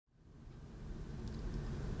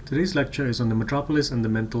Today's lecture is on the Metropolis and the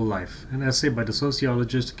Mental Life, an essay by the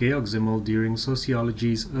sociologist Georg Simmel during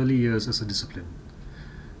sociology's early years as a discipline.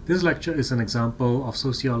 This lecture is an example of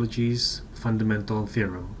sociology's fundamental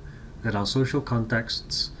theorem that our social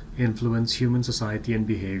contexts influence human society and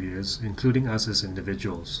behaviors, including us as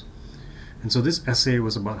individuals. And so this essay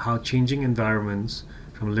was about how changing environments,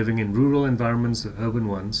 from living in rural environments to urban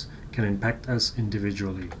ones, can impact us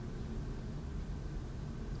individually.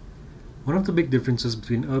 One of the big differences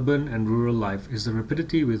between urban and rural life is the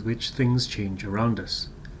rapidity with which things change around us.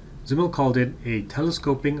 Simmel called it a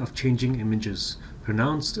telescoping of changing images,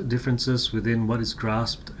 pronounced differences within what is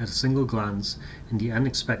grasped at a single glance, and the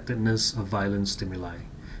unexpectedness of violent stimuli.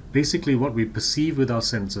 Basically, what we perceive with our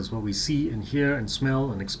senses, what we see and hear and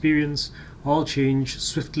smell and experience, all change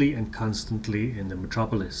swiftly and constantly in the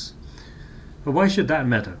metropolis. But why should that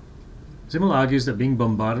matter? Simmel argues that being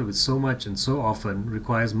bombarded with so much and so often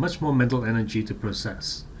requires much more mental energy to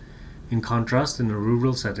process. In contrast, in a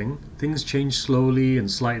rural setting, things change slowly and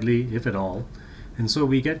slightly, if at all, and so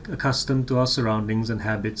we get accustomed to our surroundings and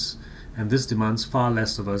habits, and this demands far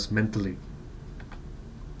less of us mentally.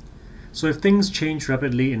 So if things change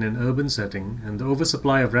rapidly in an urban setting, and the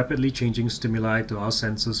oversupply of rapidly changing stimuli to our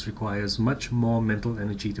senses requires much more mental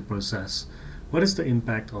energy to process, what is the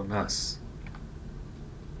impact on us?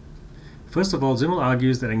 First of all, Simmel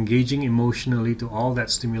argues that engaging emotionally to all that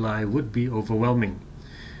stimuli would be overwhelming,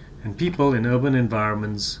 and people in urban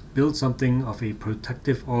environments build something of a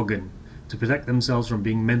protective organ to protect themselves from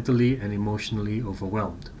being mentally and emotionally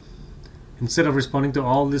overwhelmed. Instead of responding to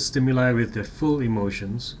all this stimuli with their full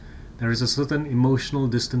emotions, there is a certain emotional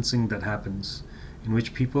distancing that happens, in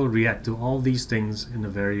which people react to all these things in a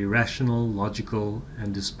very rational, logical,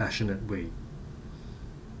 and dispassionate way.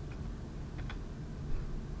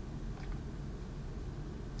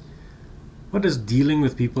 What does dealing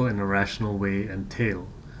with people in a rational way entail?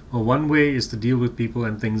 Well, one way is to deal with people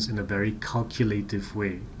and things in a very calculative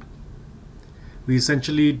way. We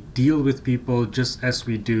essentially deal with people just as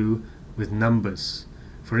we do with numbers.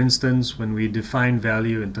 For instance, when we define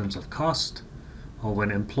value in terms of cost, or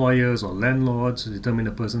when employers or landlords determine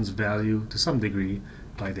a person's value to some degree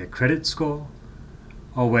by their credit score,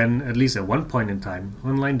 or when, at least at one point in time,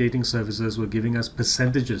 online dating services were giving us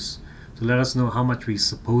percentages to let us know how much we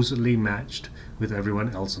supposedly matched with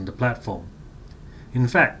everyone else on the platform. In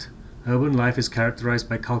fact, urban life is characterized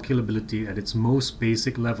by calculability at its most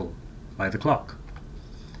basic level, by the clock.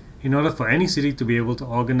 In order for any city to be able to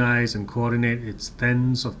organize and coordinate its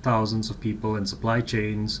tens of thousands of people and supply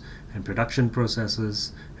chains and production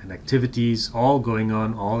processes and activities all going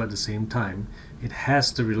on all at the same time, it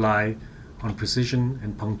has to rely on precision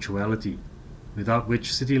and punctuality, without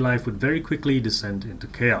which city life would very quickly descend into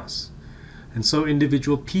chaos. And so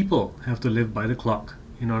individual people have to live by the clock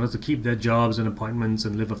in order to keep their jobs and appointments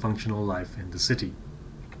and live a functional life in the city.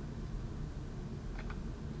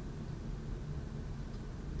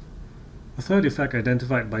 The third effect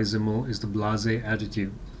identified by Simmel is the blasé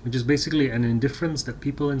attitude, which is basically an indifference that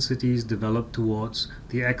people in cities develop towards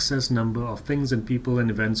the excess number of things and people and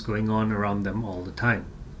events going on around them all the time.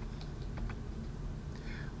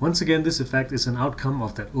 Once again, this effect is an outcome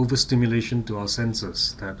of that overstimulation to our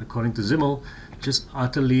senses that, according to Simmel, just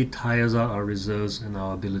utterly tires out our reserves and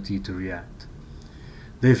our ability to react.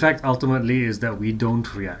 The effect ultimately is that we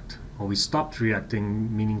don't react, or we stopped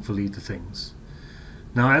reacting meaningfully to things.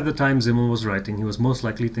 Now, at the time Simmel was writing, he was most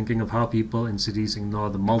likely thinking of how people in cities ignore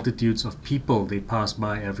the multitudes of people they pass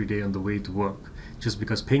by every day on the way to work, just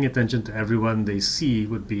because paying attention to everyone they see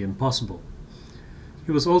would be impossible.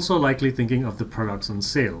 He was also likely thinking of the products on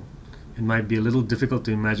sale. It might be a little difficult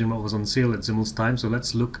to imagine what was on sale at Simmel's time, so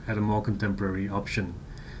let's look at a more contemporary option.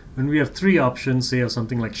 When we have three options, say of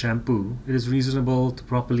something like shampoo, it is reasonable to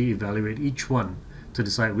properly evaluate each one to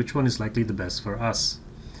decide which one is likely the best for us.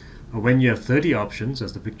 Or when you have 30 options,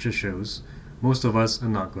 as the picture shows, most of us are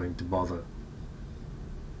not going to bother.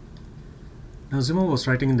 Now, Simmel was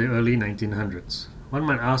writing in the early 1900s. One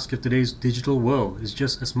might ask if today's digital world is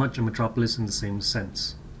just as much a metropolis in the same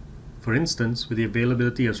sense. For instance, with the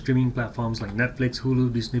availability of streaming platforms like Netflix,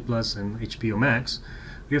 Hulu, Disney+, and HBO Max,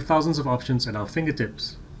 we have thousands of options at our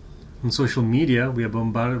fingertips. On social media, we are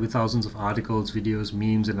bombarded with thousands of articles, videos,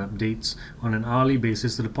 memes, and updates on an hourly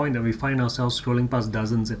basis to the point that we find ourselves scrolling past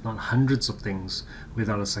dozens, if not hundreds of things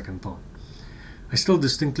without a second thought. I still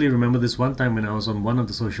distinctly remember this one time when I was on one of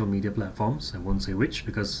the social media platforms. I won't say which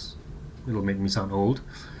because it'll make me sound old.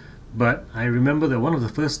 But I remember that one of the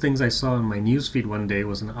first things I saw in my newsfeed one day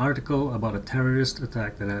was an article about a terrorist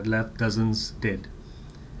attack that had left dozens dead.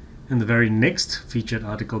 And the very next featured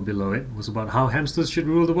article below it was about how hamsters should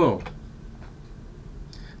rule the world.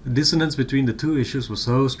 The dissonance between the two issues was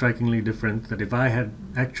so strikingly different that if I had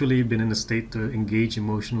actually been in a state to engage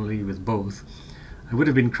emotionally with both, I would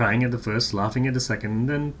have been crying at the first, laughing at the second, and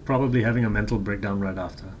then probably having a mental breakdown right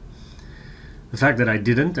after. The fact that I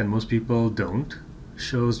didn't, and most people don't,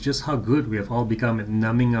 shows just how good we have all become at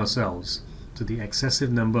numbing ourselves to the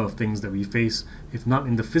excessive number of things that we face, if not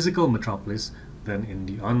in the physical metropolis, then in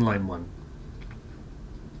the online one.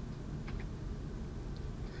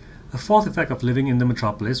 A fourth effect of living in the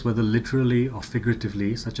metropolis, whether literally or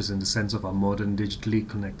figuratively, such as in the sense of our modern digitally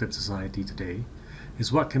connected society today,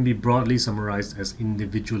 is what can be broadly summarized as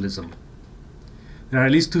individualism. There are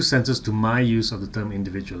at least two senses to my use of the term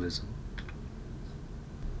individualism.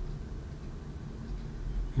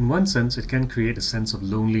 In one sense, it can create a sense of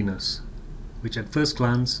loneliness, which at first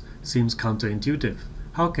glance seems counterintuitive.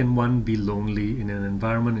 How can one be lonely in an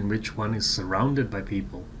environment in which one is surrounded by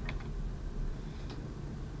people?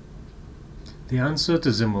 The answer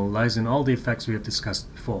to Simmel lies in all the effects we have discussed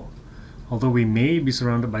before. Although we may be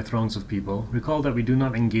surrounded by throngs of people, recall that we do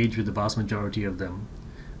not engage with the vast majority of them.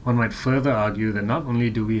 One might further argue that not only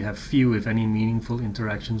do we have few, if any, meaningful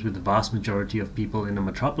interactions with the vast majority of people in a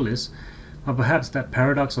metropolis, but perhaps that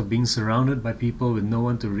paradox of being surrounded by people with no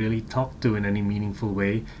one to really talk to in any meaningful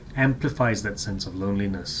way amplifies that sense of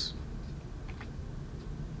loneliness.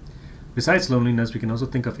 Besides loneliness, we can also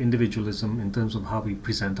think of individualism in terms of how we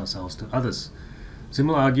present ourselves to others.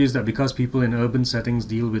 Simmel argues that because people in urban settings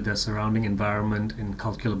deal with their surrounding environment in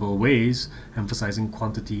calculable ways, emphasizing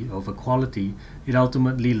quantity over quality, it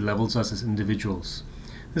ultimately levels us as individuals.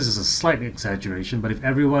 This is a slight exaggeration, but if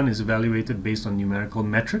everyone is evaluated based on numerical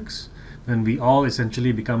metrics, then we all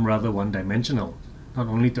essentially become rather one-dimensional, not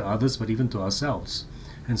only to others but even to ourselves.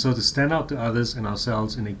 And so to stand out to others and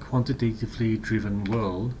ourselves in a quantitatively driven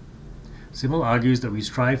world, Simmel argues that we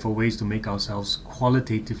strive for ways to make ourselves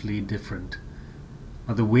qualitatively different.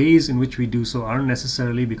 But the ways in which we do so aren't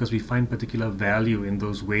necessarily because we find particular value in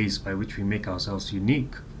those ways by which we make ourselves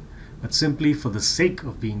unique, but simply for the sake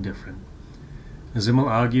of being different. As Simmel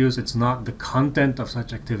argues, it's not the content of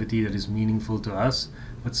such activity that is meaningful to us,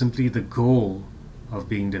 but simply the goal of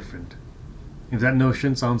being different. If that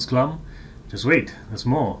notion sounds glum, just wait, there's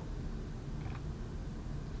more.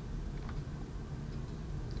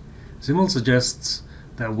 Simmel suggests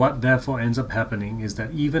that what therefore ends up happening is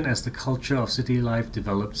that even as the culture of city life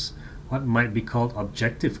develops what might be called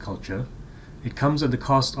objective culture, it comes at the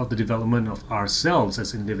cost of the development of ourselves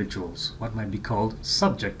as individuals, what might be called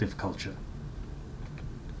subjective culture.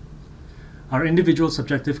 Our individual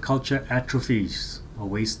subjective culture atrophies or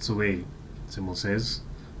wastes away, Simmel says,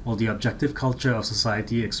 while the objective culture of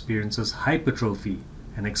society experiences hypertrophy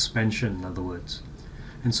and expansion, in other words.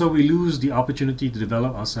 And so we lose the opportunity to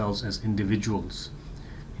develop ourselves as individuals.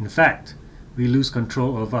 In fact, we lose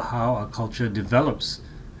control over how our culture develops,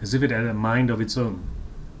 as if it had a mind of its own.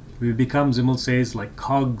 We become, Simmel says, like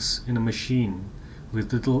cogs in a machine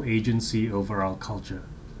with little agency over our culture.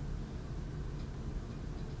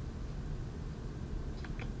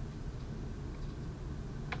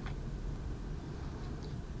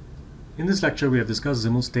 In this lecture, we have discussed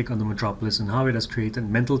Simmel's take on the metropolis and how it has created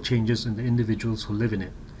mental changes in the individuals who live in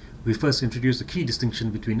it. We first introduced the key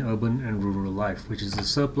distinction between urban and rural life, which is the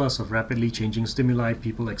surplus of rapidly changing stimuli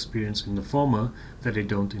people experience in the former that they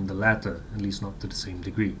don't in the latter, at least not to the same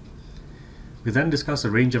degree. We then discussed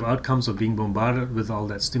a range of outcomes of being bombarded with all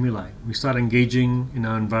that stimuli. We start engaging in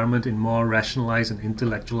our environment in more rationalized and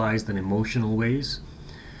intellectualized than emotional ways,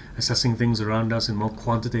 assessing things around us in more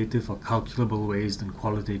quantitative or calculable ways than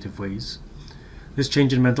qualitative ways. This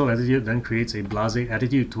change in mental attitude then creates a blasé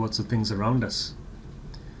attitude towards the things around us.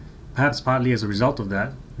 Perhaps partly as a result of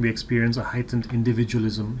that, we experience a heightened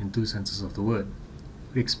individualism in two senses of the word.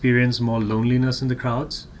 We experience more loneliness in the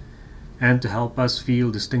crowds, and to help us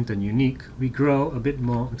feel distinct and unique, we grow a bit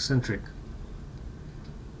more eccentric.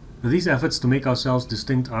 But these efforts to make ourselves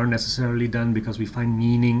distinct aren't necessarily done because we find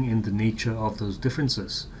meaning in the nature of those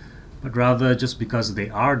differences, but rather just because they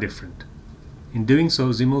are different. In doing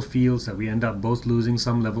so, Simmel feels that we end up both losing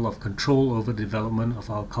some level of control over the development of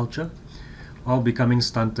our culture, while becoming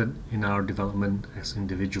stunted in our development as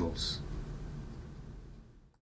individuals.